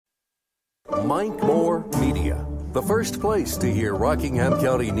Mike Moore Media, the first place to hear Rockingham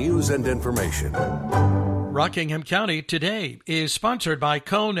County news and information. Rockingham County Today is sponsored by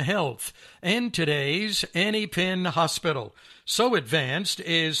Cone Health and today's Annie Penn Hospital. So advanced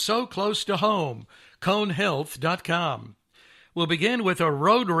is so close to home. ConeHealth.com. We'll begin with a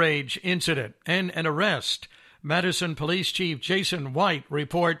road rage incident and an arrest. Madison Police Chief Jason White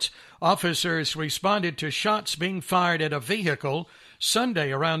reports officers responded to shots being fired at a vehicle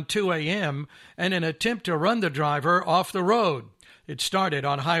Sunday around 2 a.m. and an attempt to run the driver off the road. It started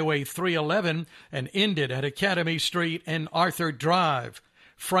on Highway 311 and ended at Academy Street and Arthur Drive.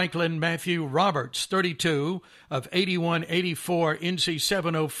 Franklin Matthew Roberts, 32, of 8184 NC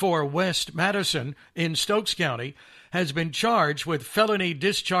 704 West Madison in Stokes County, has been charged with felony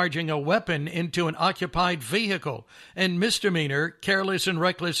discharging a weapon into an occupied vehicle and misdemeanor careless and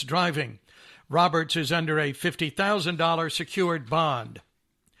reckless driving. Roberts is under a $50,000 secured bond.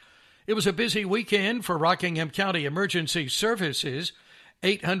 It was a busy weekend for Rockingham County Emergency Services,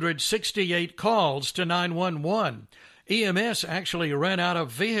 868 calls to 911. EMS actually ran out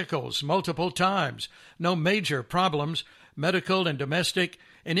of vehicles multiple times. No major problems, medical and domestic,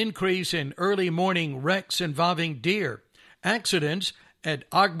 an increase in early morning wrecks involving deer, accidents at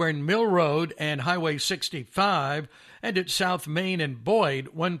Ogburn Mill Road and Highway 65, and at South Main and Boyd,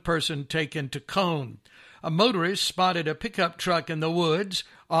 one person taken to Cone. A motorist spotted a pickup truck in the woods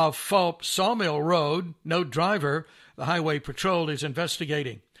off Fulp Sawmill Road. No driver. The Highway Patrol is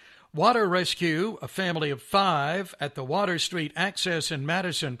investigating. Water rescue, a family of 5 at the Water Street access in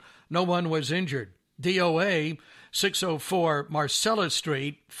Madison. No one was injured. DOA, 604 Marcella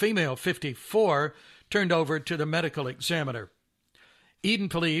Street, female 54, turned over to the medical examiner. Eden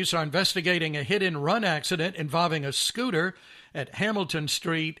Police are investigating a hit-and-run accident involving a scooter at Hamilton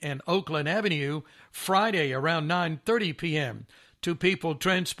Street and Oakland Avenue Friday around 9:30 p.m. 2 people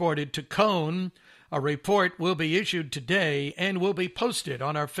transported to Cone. A report will be issued today and will be posted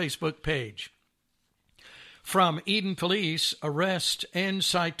on our Facebook page. From Eden Police, arrest and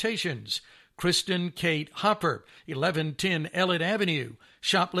citations. Kristen Kate Hopper, 1110 Elliott Avenue,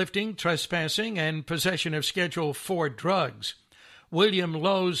 shoplifting, trespassing, and possession of Schedule 4 drugs. William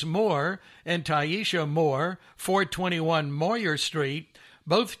Lowe's Moore and Taisha Moore, 421 Moyer Street,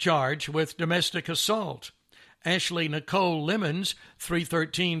 both charged with domestic assault. Ashley Nicole Lemons,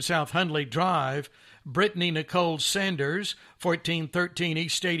 313 South Hundley Drive, Brittany Nicole Sanders, 1413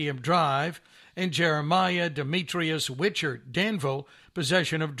 East Stadium Drive, and Jeremiah Demetrius Witcher, Danville,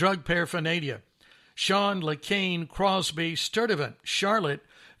 possession of drug paraphernalia. Sean LeCain Crosby Sturdivant, Charlotte,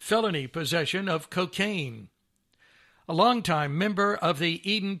 felony possession of cocaine. A longtime member of the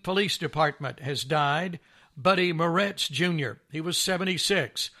Eden Police Department has died, Buddy Moretz, Jr. He was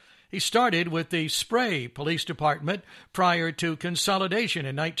 76. He started with the Spray Police Department prior to consolidation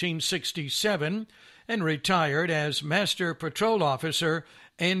in 1967 and retired as Master Patrol Officer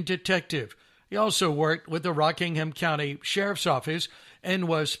and Detective. He also worked with the Rockingham County Sheriff's Office and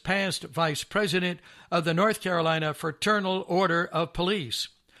was past Vice President of the North Carolina Fraternal Order of Police.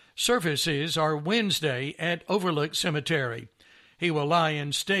 Services are Wednesday at Overlook Cemetery. He will lie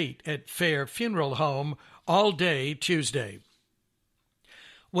in state at Fair Funeral Home all day Tuesday.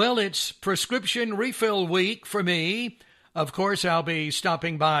 Well, it's prescription refill week for me. Of course, I'll be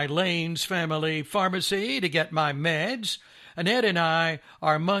stopping by Lane's Family Pharmacy to get my meds. Annette and I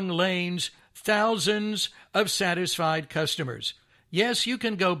are among Lane's thousands of satisfied customers. Yes, you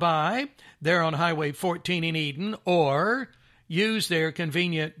can go by. They're on Highway 14 in Eden, or use their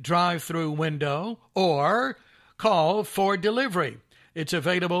convenient drive-through window, or call for delivery. It's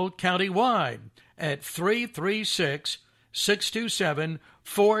available countywide at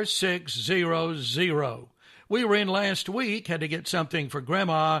 336-627-4600. We were in last week, had to get something for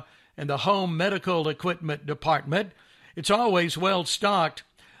Grandma and the home medical equipment department. It's always well stocked.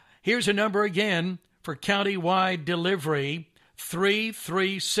 Here's a number again for countywide delivery,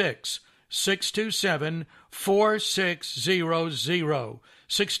 336-627-4600,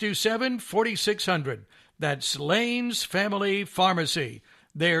 627-4600. That's Lane's Family Pharmacy.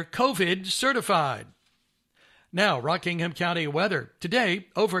 They're COVID certified. Now, Rockingham County weather. Today,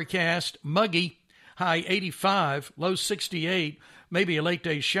 overcast, muggy, high 85, low 68, maybe a late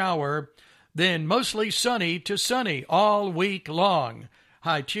day shower. Then mostly sunny to sunny all week long.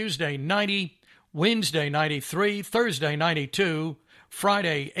 High Tuesday 90, Wednesday 93, Thursday 92,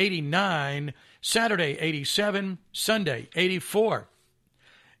 Friday 89, Saturday 87, Sunday 84.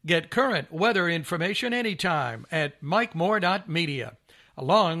 Get current weather information anytime at mikemore.media,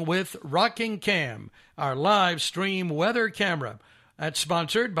 along with Rockingham, our live stream weather camera. That's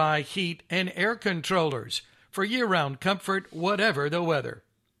sponsored by Heat and Air Controllers for year-round comfort, whatever the weather.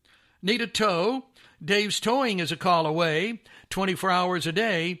 Need a tow? Dave's Towing is a call away, 24 hours a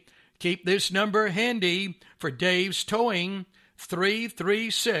day. Keep this number handy for Dave's Towing,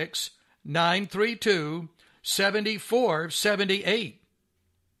 336-932-7478.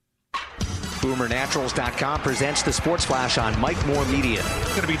 BoomerNaturals.com presents the Sports Flash on Mike Moore Media.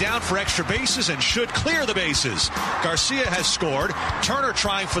 Going to be down for extra bases and should clear the bases. Garcia has scored. Turner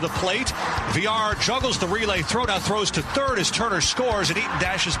trying for the plate. VR juggles the relay throw. Now throws to third as Turner scores, and Eaton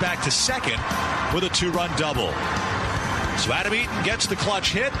dashes back to second with a two-run double. So Adam Eaton gets the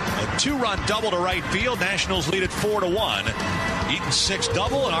clutch hit. A two-run double to right field. Nationals lead it 4-1. Eaton's 6th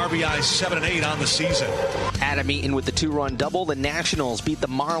double and RBI 7 and 8 on the season. Adam Eaton with the two-run double. The Nationals beat the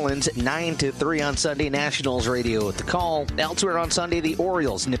Marlins 9-3 on Sunday. Nationals radio at the call. Elsewhere on Sunday, the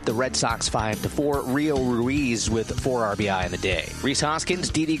Orioles nipped the Red Sox 5-4. Rio Ruiz with 4 RBI in the day. Rhys Hoskins,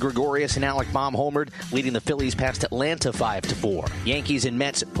 Didi Gregorius, and Alec Baum homered, leading the Phillies past Atlanta 5-4. Yankees and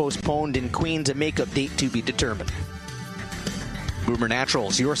Mets postponed in Queens, a makeup date to be determined. Boomer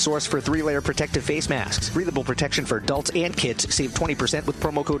Naturals, your source for 3-layer protective face masks. Breathable protection for adults and kids. Save 20% with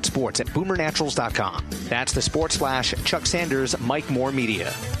promo code SPORTS at BoomerNaturals.com. That's the Sports Flash. Chuck Sanders, Mike Moore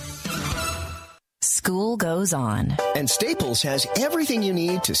Media. School goes on. And Staples has everything you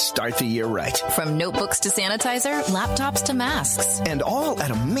need to start the year right. From notebooks to sanitizer, laptops to masks. And all at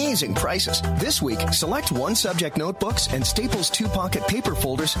amazing prices. This week, select one-subject notebooks and Staples 2-pocket paper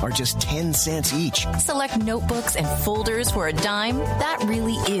folders are just 10 cents each. Select notebooks and folders for a dime. That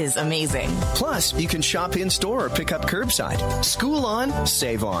really is amazing. Plus, you can shop in-store or pick up curbside. School on,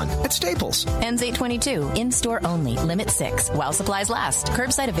 save on at Staples. Ends 8/22. In-store only. Limit 6. While supplies last.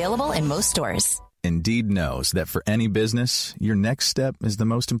 Curbside available in most stores. Indeed knows that for any business, your next step is the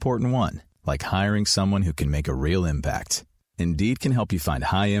most important one, like hiring someone who can make a real impact. Indeed can help you find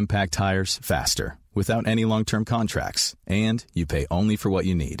high-impact hires faster, without any long-term contracts, and you pay only for what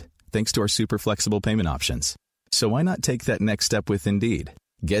you need, thanks to our super flexible payment options. So why not take that next step with Indeed?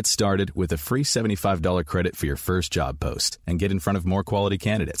 Get started with a free $75 credit for your first job post and get in front of more quality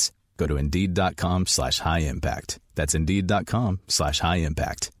candidates. Go to Indeed.com/high-impact. That's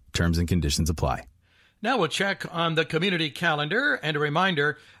Indeed.com/high-impact. Terms and conditions apply. Now we'll check on the community calendar, and a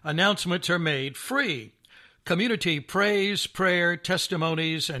reminder, announcements are made free. Community praise, prayer,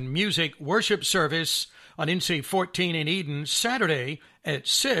 testimonies, and music worship service on NC 14 in Eden, Saturday at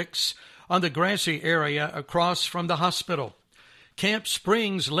 6 on the grassy area across from the hospital. Camp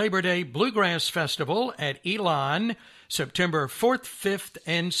Springs Labor Day Bluegrass Festival at Elon, September 4th, 5th,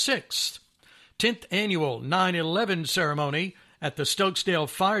 and 6th. 10th Annual 9/11 Ceremony at the Stokesdale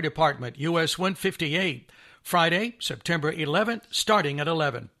Fire Department, US 158, Friday, September 11th, starting at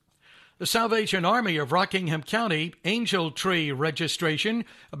 11. The Salvation Army of Rockingham County Angel Tree registration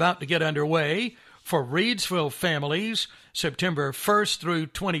about to get underway for Reedsville families, September 1st through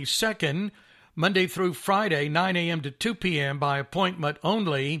 22nd, Monday through Friday, 9 a.m. to 2 p.m. by appointment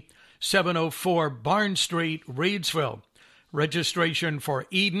only, 704 Barn Street, Reedsville. Registration for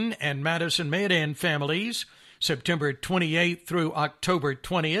Eden and Madison Madan families, September 28th through October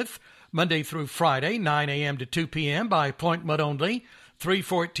 20th, Monday through Friday, 9 a.m. to 2 p.m. by appointment only,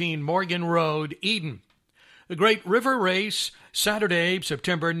 314 Morgan Road, Eden. The Great River Race, Saturday,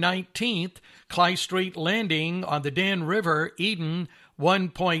 September 19th, Clay Street Landing on the Dan River, Eden,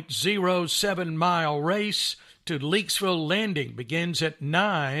 1.07-mile race to Leaksville Landing, begins at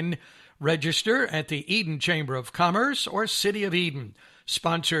 9. Register at the Eden Chamber of Commerce or City of Eden.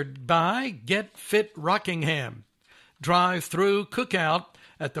 Sponsored by Get Fit Rockingham. Drive-through cookout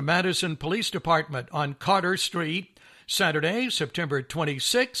at the Madison Police Department on Carter Street, Saturday, September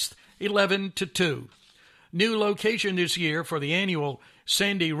 26th, 11 to 2. New location this year for the annual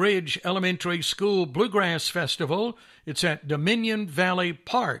Sandy Ridge Elementary School Bluegrass Festival. It's at Dominion Valley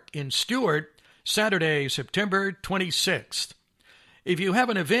Park in Stewart, Saturday, September 26th. If you have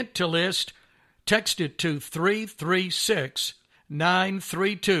an event to list, text it to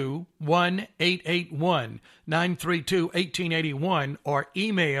 336-932-1881, 932-1881, or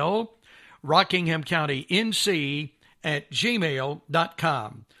email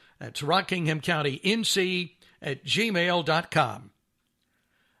rockinghamcountync@gmail.com. That's rockinghamcountync@gmail.com.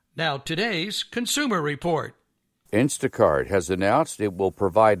 Now today's Consumer Report. Instacart has announced it will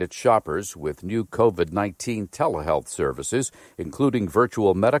provide its shoppers with new COVID-19 telehealth services, including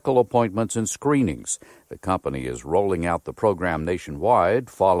virtual medical appointments and screenings. The company is rolling out the program nationwide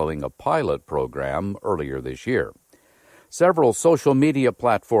following a pilot program earlier this year. Several social media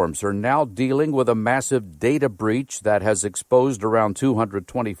platforms are now dealing with a massive data breach that has exposed around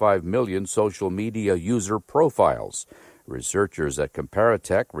 225 million social media user profiles. Researchers at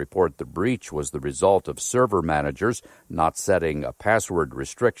Comparatech report the breach was the result of server managers not setting a password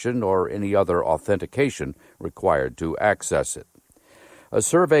restriction or any other authentication required to access it. A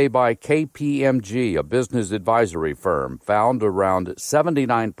survey by KPMG, a business advisory firm, found around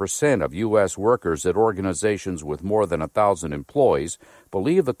 79% of U.S. workers at organizations with more than 1,000 employees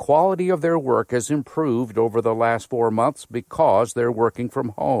believe the quality of their work has improved over the last 4 months because they're working from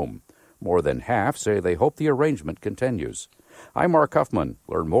home. More than half say they hope the arrangement continues. I'm Mark Huffman.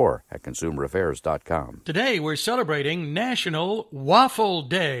 Learn more at ConsumerAffairs.com. Today we're celebrating National Waffle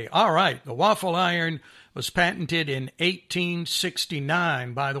Day. All right, the waffle iron was patented in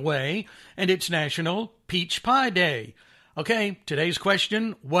 1869, by the way, and it's National Peach Pie Day. Okay, today's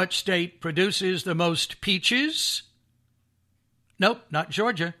question, what state produces the most peaches? Nope, not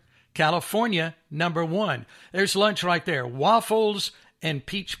Georgia. California, number 1. There's lunch right there. Waffles and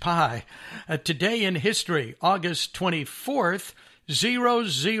peach pie. Today in history, August 24th,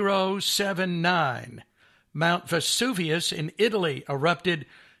 0079. Mount Vesuvius in Italy erupted,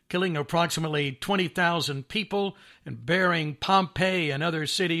 killing approximately 20,000 people and burying Pompeii and other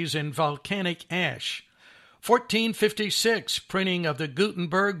cities in volcanic ash. 1456, printing of the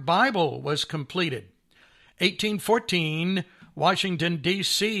Gutenberg Bible was completed. 1814, Washington,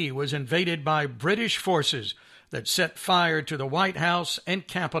 D.C. was invaded by British forces that set fire to the White House and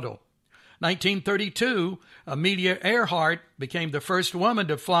Capitol. 1932, Amelia Earhart became the first woman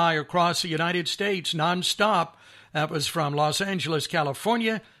to fly across the United States nonstop. That was from Los Angeles,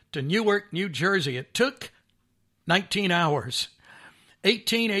 California to Newark, New Jersey. It took 19 hours.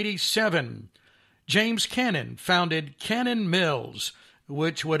 1887, James Cannon founded Cannon Mills,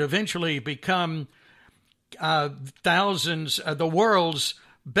 which would eventually become the world's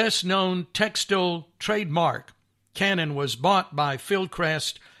best-known textile trademark. Cannon was bought by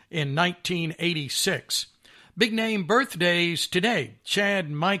Fieldcrest in 1986. Big-name birthdays today. Chad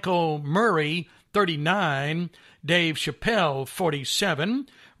Michael Murray, 39. Dave Chappelle, 47.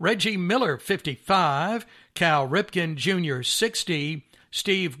 Reggie Miller, 55. Cal Ripken Jr., 60.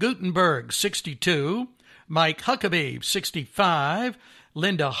 Steve Gutenberg, 62. Mike Huckabee, 65.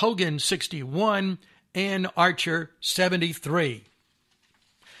 Linda Hogan, 61. Ann Archer, 73.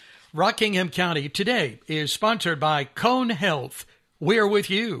 Rockingham County Today is sponsored by Cone Health. We're with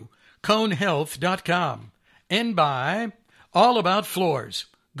you. ConeHealth.com. And by All About Floors,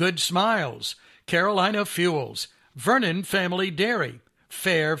 Good Smiles, Carolina Fuels, Vernon Family Dairy,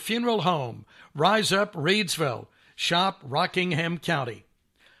 Fair Funeral Home, Rise Up Reidsville, Shop Rockingham County.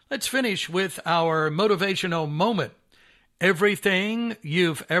 Let's finish with our motivational moment. Everything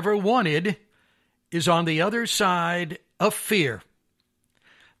you've ever wanted is on the other side of fear.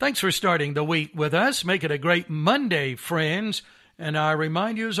 Thanks for starting the week with us. Make it a great Monday, friends. And I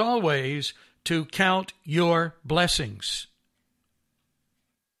remind you, as always, to count your blessings.